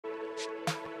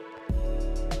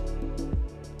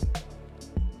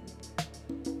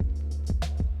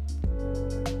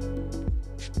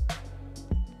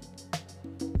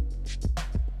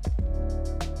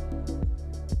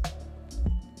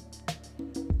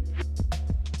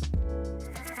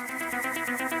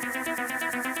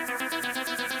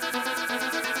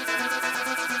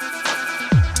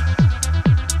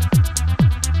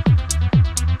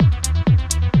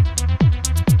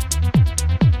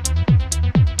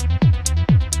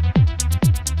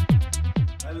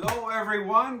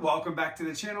Welcome back to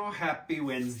the channel. Happy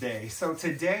Wednesday. So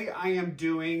today I am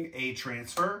doing a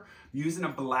transfer. I'm using a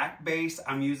black base.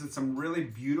 I'm using some really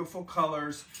beautiful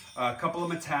colors, a couple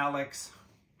of metallics.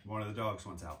 One of the dogs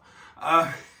wants out.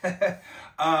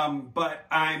 But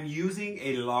I'm using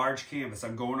a large canvas.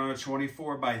 I'm going on a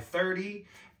 24 by 30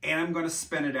 and I'm going to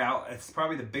spin it out. It's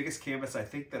probably the biggest canvas I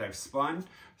think that I've spun.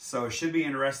 So it should be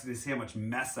interesting to see how much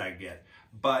mess I get.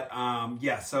 But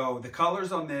yeah, so the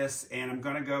colors on this, and I'm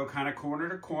gonna go kind of corner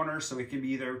to corner so it can be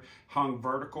either hung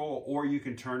vertical or you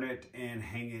can turn it and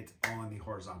hang it on the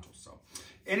horizontal. So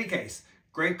any case,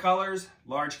 great colors,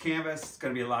 large canvas, it's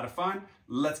gonna be a lot of fun.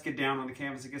 Let's get down on the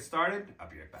canvas and get started. I'll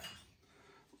be right back.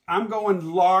 I'm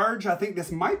going large. I think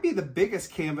this might be the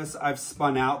biggest canvas I've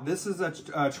spun out. This is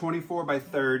a 24 by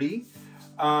 30.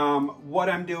 What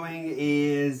I'm doing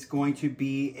is going to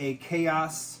be a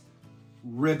Chaos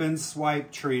ribbon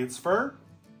swipe transfer.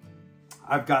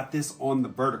 I've got this on the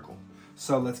vertical.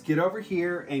 So let's get over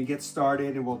here and get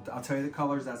started, and I'll tell you the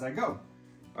colors as I go.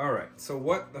 All right, so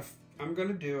what I'm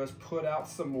gonna do is put out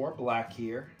some more black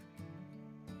here.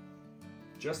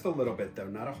 Just a little bit though,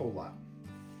 not a whole lot.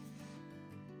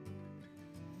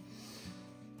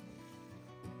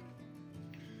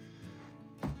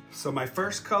 So my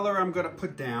first color I'm gonna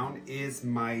put down is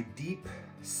my deep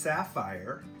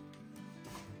Sapphire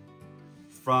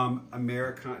from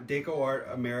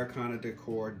DecoArt Americana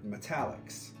Decor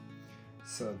Metallics.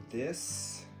 So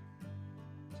this,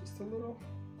 just a little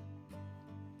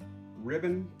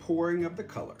ribbon pouring of the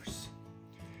colors.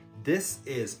 This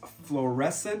is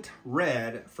Fluorescent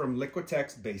Red from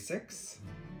Liquitex Basics.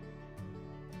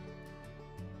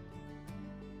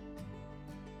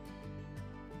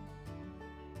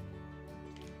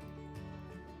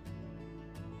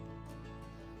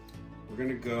 We're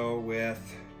gonna go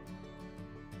with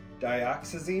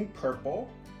Dioxazine Purple.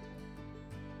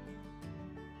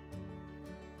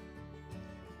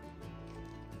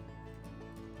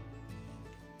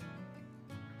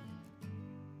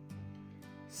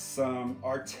 Some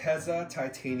Arteza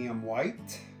Titanium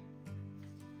White.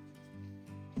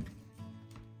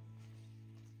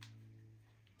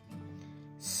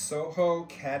 Soho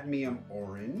Cadmium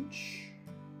Orange.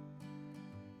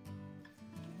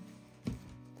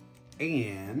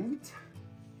 And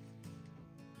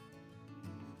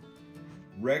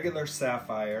regular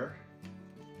Sapphire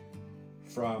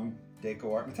from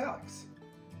DecoArt Metallics.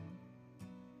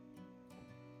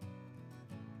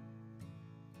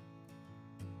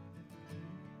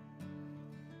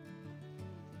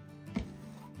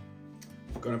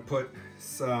 I'm going to put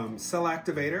some Cell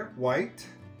Activator white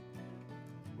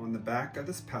on the back of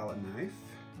this palette knife.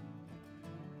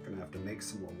 I'm going to have to make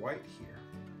some more white here.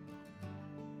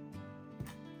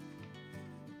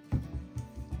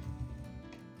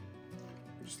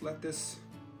 Just let this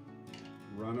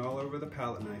run all over the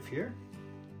palette knife here.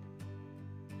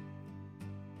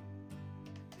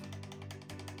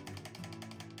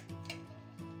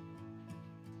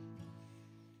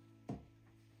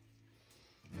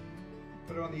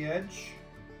 Put it on the edge,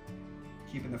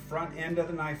 keeping the front end of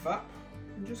the knife up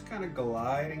and just kind of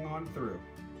gliding on through.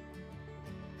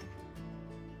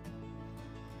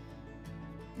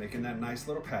 Making that nice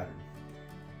little pattern.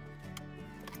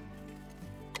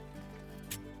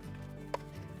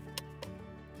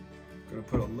 I'm going to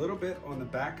put a little bit on the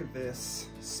back of this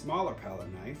smaller palette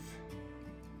knife.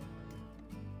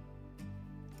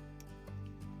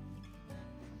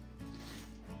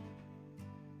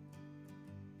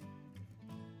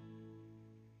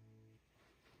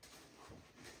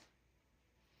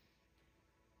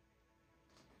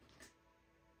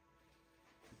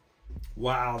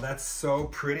 Wow, that's so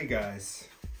pretty, guys.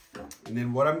 And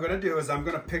then what I'm going to do is I'm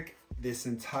going to pick this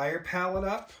entire palette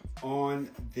up on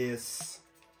this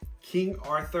King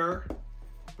Arthur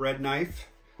bread knife,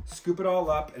 scoop it all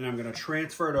up, and I'm gonna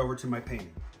transfer it over to my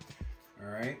painting.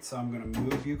 All right, so I'm gonna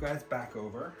move you guys back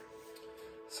over.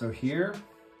 So here,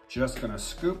 just gonna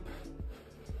scoop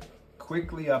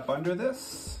quickly up under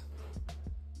this.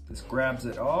 This grabs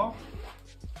it all.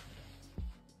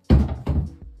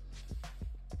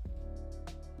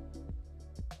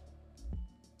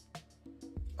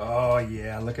 Oh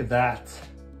yeah, look at that.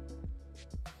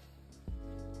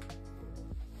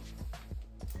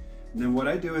 And then what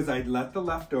I do is I let the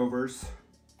leftovers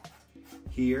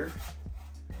here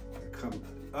come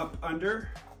up under,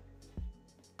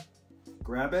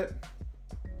 grab it,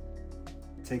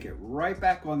 take it right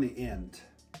back on the end,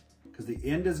 because the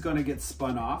end is going to get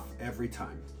spun off every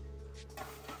time.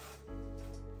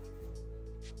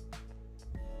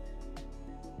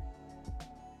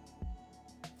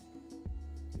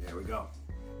 There we go.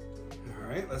 All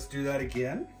right, let's do that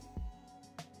again.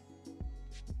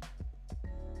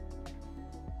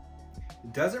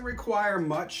 It doesn't require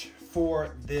much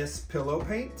for this pillow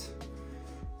paint.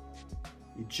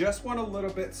 You just want a little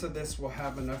bit so this will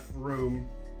have enough room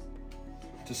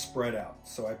to spread out.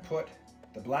 So I put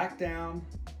the black down,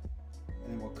 and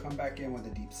then we'll come back in with a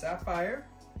deep sapphire.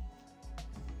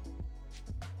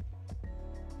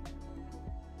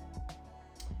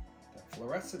 That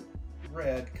fluorescent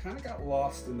red kind of got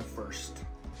lost in the first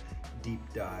deep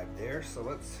dive there, so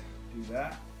let's do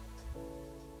that.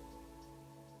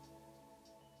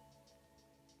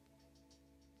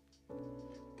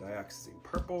 Dioxazine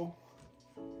purple.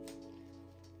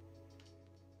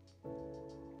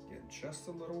 Get just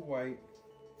a little white.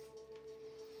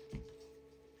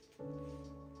 A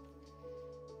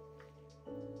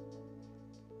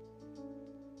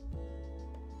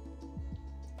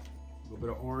little bit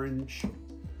of orange.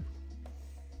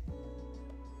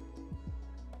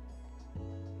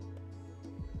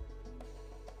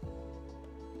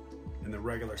 And the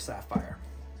regular sapphire.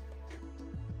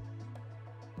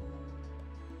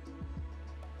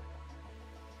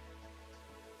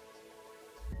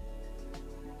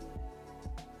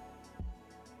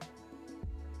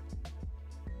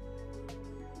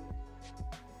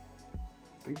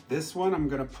 I think this one I'm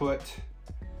gonna put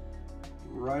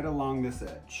right along this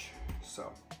edge.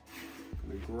 So I'm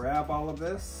gonna grab all of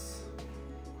this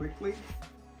quickly.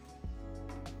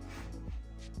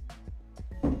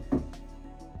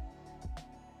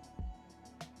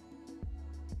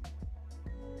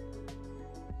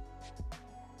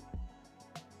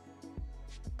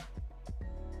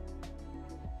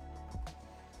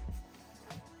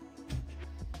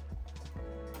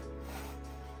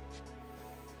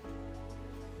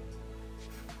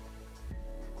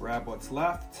 Grab what's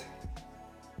left.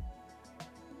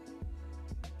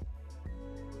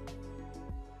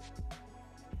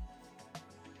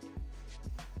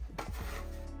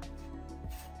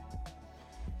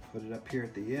 Put it up here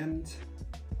at the end.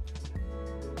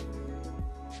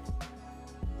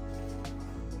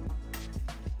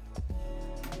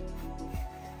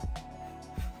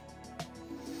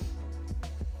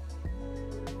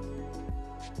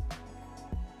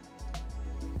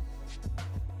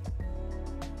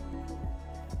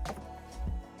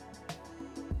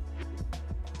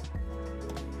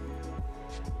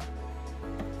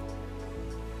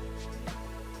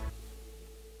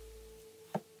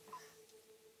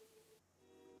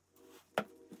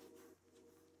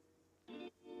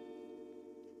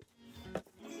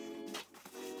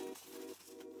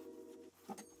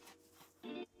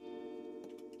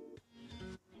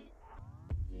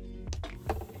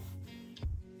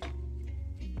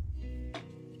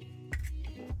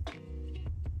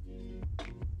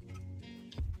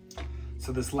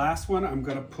 So this last one I'm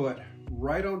gonna put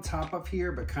right on top of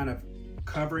here, but kind of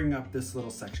covering up this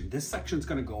little section. This section's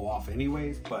gonna go off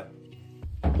anyways, but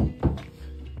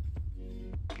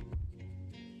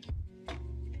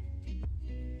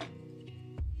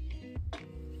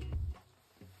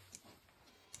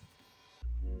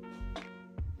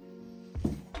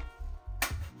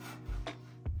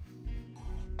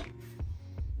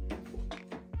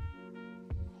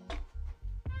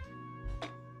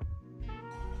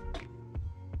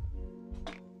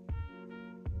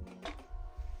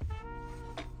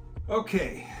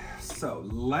okay, so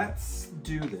let's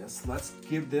do this. Let's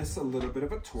give this a little bit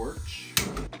of a torch.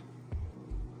 I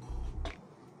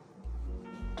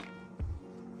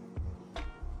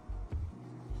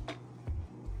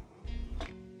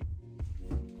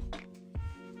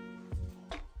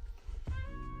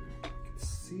can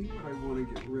see what I want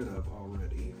to get rid of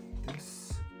already. This.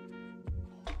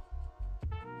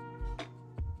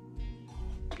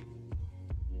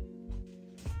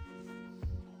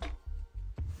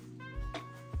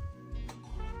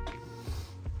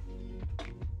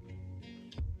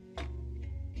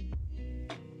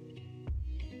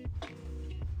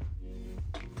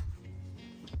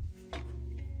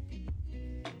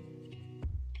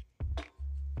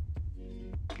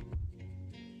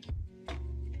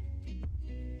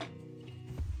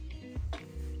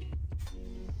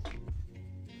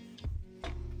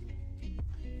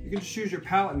 You can just use your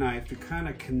palette knife to kind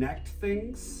of connect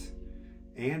things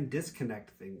and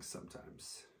disconnect things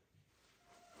sometimes.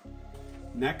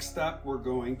 Next up, we're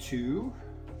going to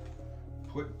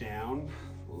put down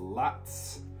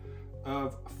lots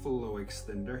of flow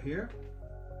extender here.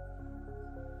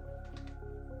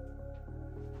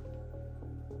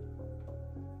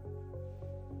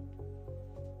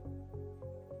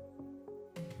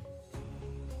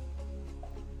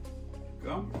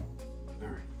 Go. All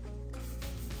right.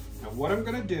 Now what I'm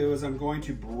going to do is I'm going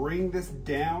to bring this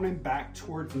down and back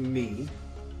towards me.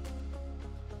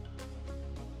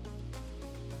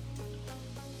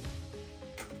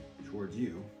 Towards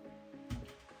you.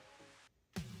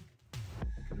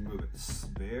 I'm going to move it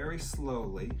very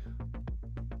slowly.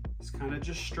 This kind of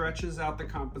just stretches out the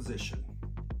composition.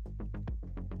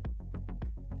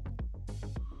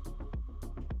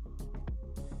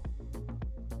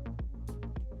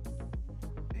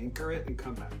 Anchor it and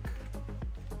come back.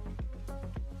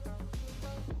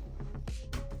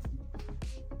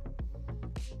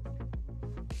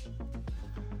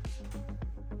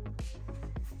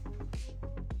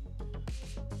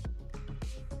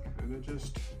 Kind of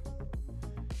just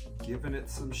giving it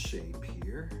some shape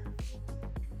here.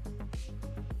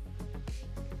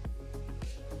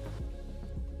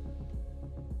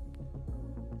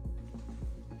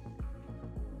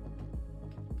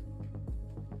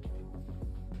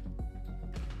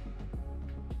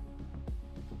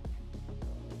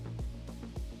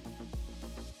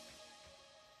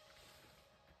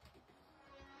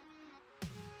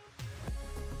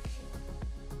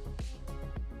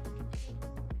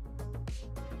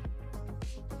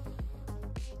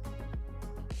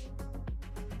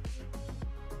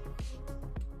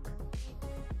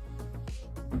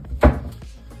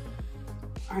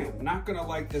 I am not gonna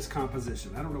like this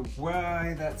composition. I don't know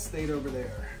why that stayed over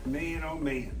there. Man, oh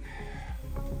man.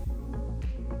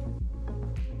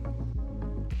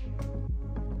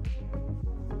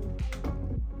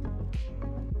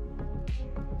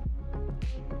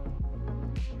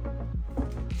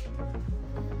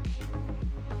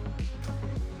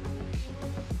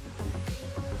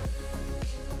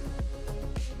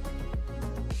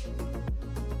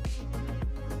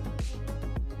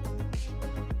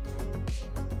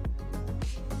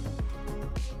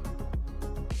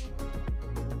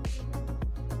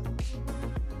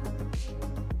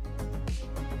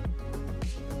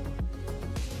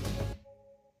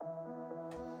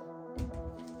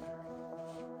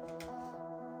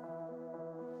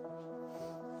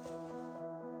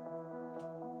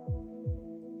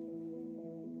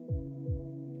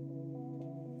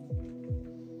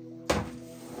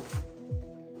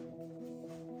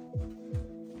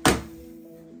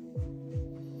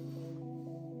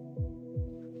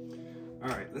 All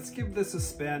right, let's give this a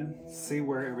spin, see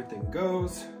where everything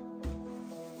goes.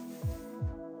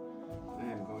 I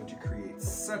am going to create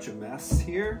such a mess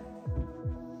here.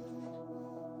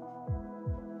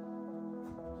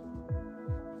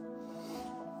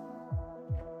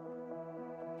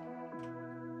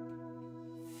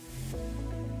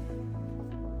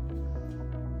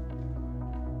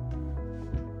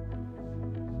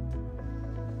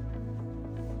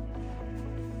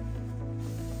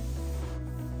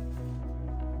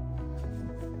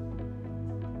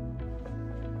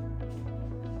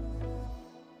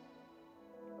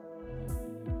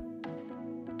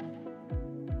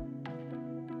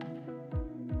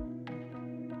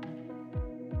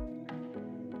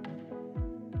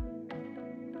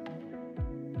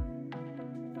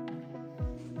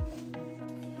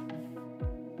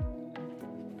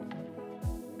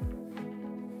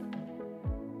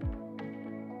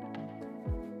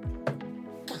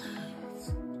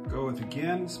 Go with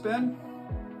again, spin.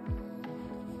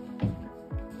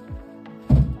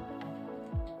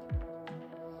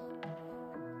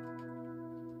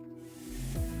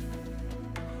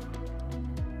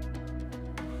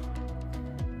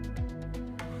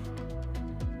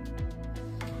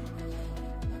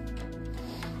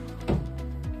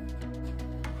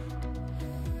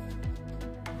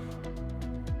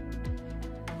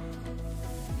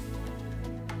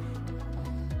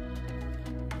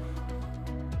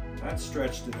 That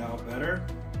stretched it out better.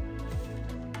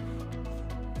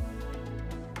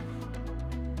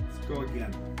 Let's go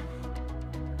again.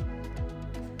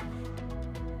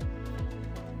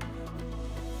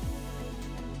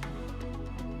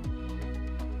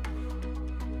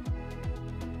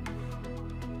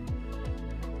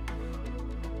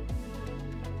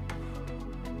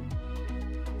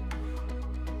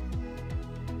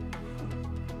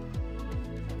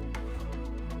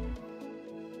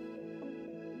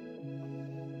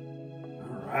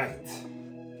 Right.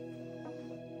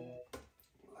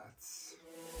 Let's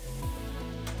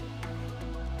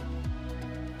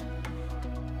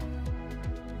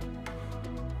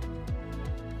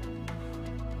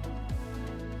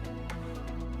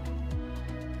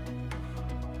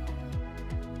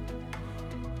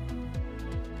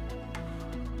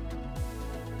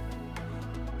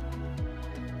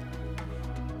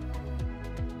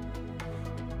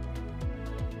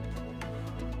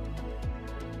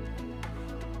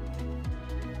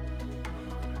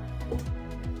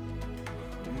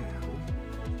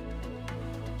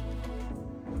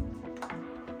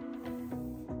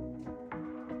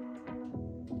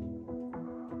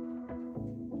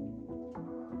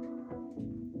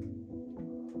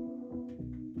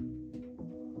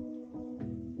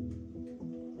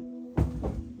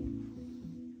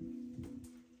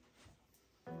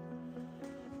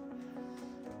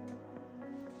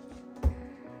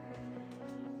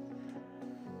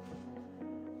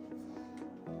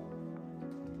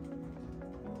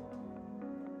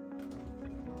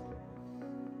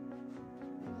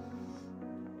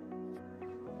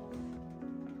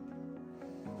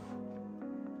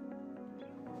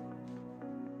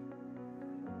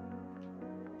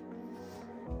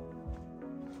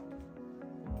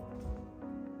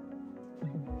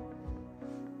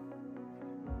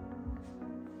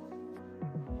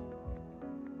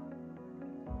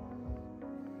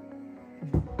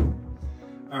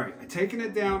All right, I've taken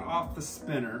it down off the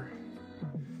spinner.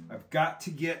 I've got to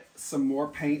get some more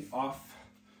paint off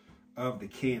of the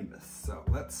canvas. So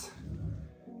let's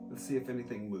see if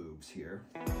anything moves here.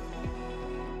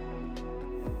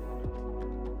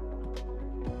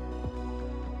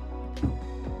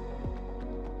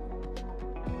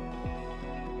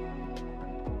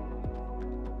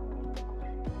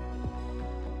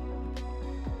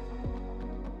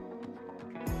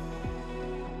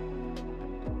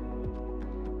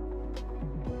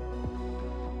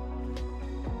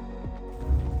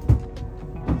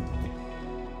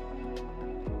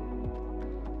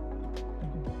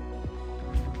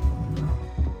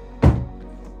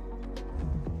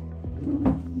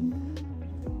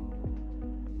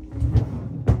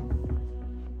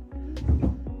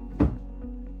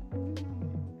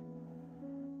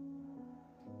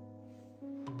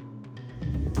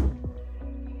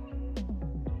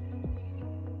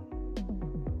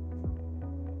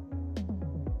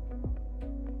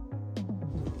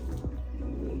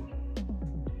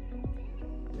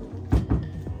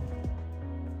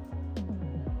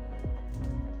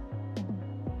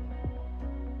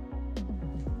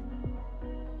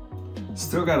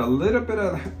 Still got a little bit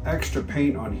of extra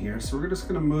paint on here, so we're just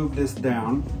gonna move this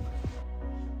down.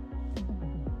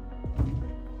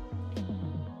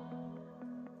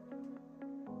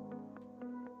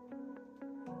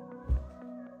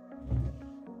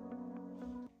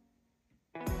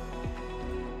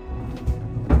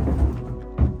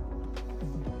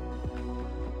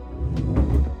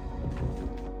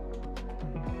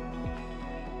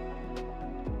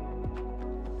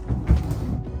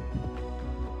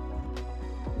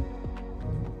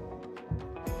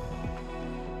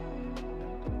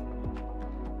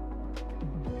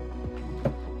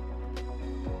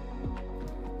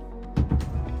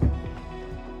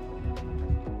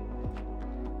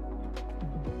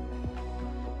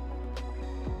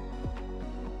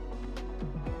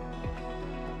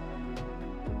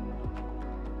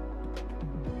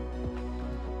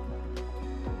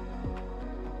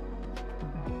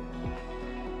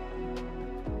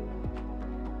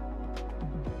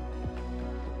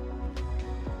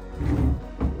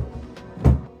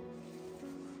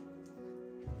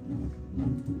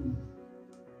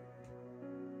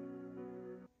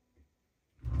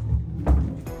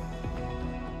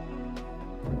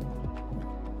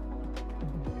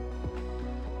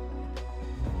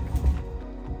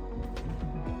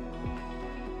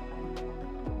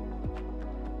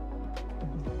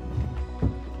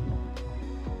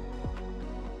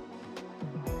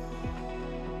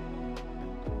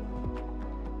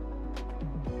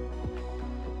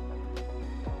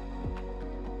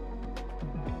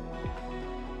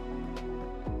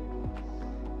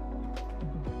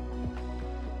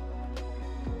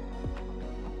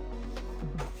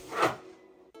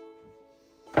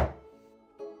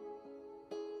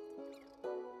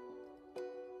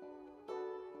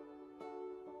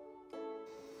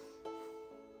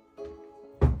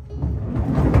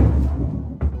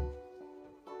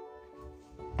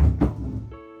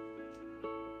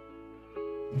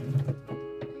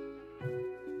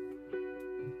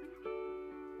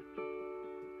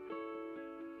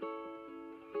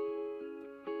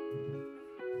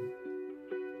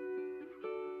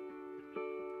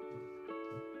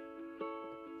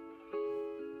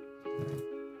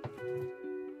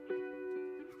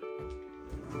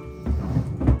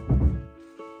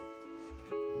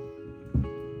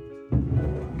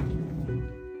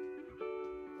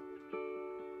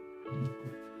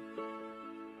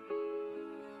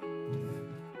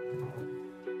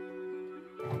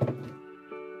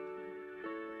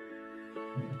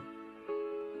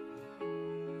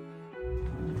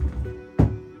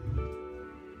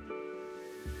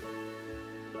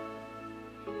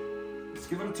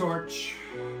 Give it a torch.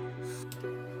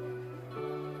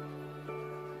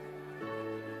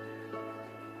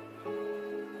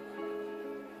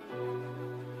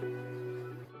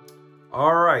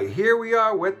 All right, here we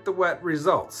are with the wet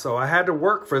results. So I had to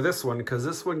work for this one because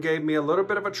this one gave me a little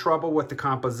bit of a trouble with the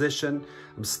composition.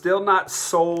 I'm still not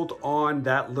sold on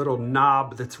that little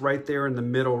knob that's right there in the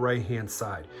middle right-hand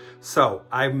side. So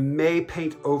I may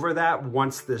paint over that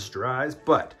once this dries,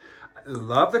 but I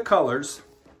love the colors.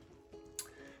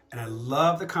 And I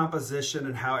love the composition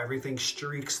and how everything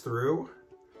streaks through.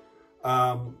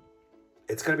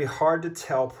 It's gonna be hard to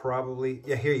tell probably.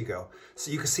 Yeah, here you go.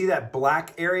 So you can see that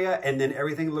black area and then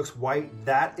everything looks white.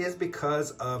 That is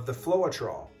because of the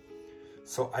Floetrol.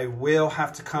 So I will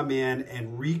have to come in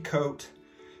and recoat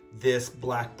this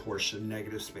black portion,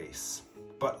 negative space.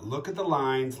 But look at the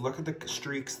lines, look at the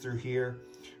streaks through here.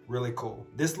 Really cool.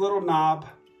 This little knob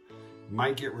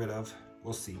might get rid of,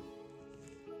 we'll see.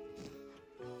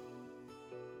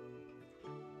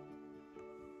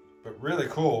 But really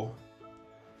cool.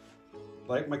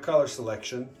 Like my color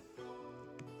selection.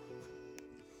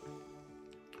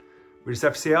 We just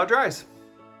have to see how it dries.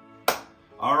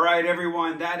 All right,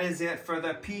 everyone, that is it for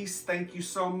the piece. Thank you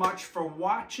so much for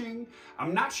watching.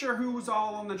 I'm not sure who's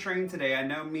all on the train today. I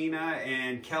know Mina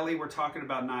and Kelly were talking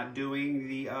about not doing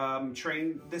the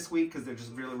train this week because they're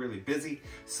just really, really busy.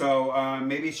 So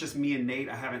maybe it's just me and Nate.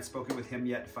 I haven't spoken with him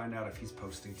yet to find out if he's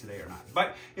posting today or not.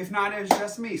 But if not, it's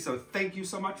just me. So thank you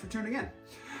so much for tuning in.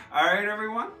 All right,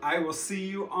 everyone, I will see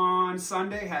you on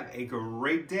Sunday. Have a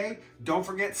great day. Don't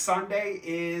forget, Sunday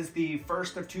is the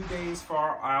first of 2 days for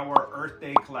our Earth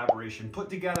Day collaboration put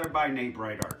together by Nate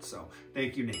Bright Art. So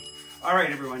thank you, Nate. All right,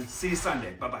 everyone, see you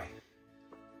Sunday. Bye-bye.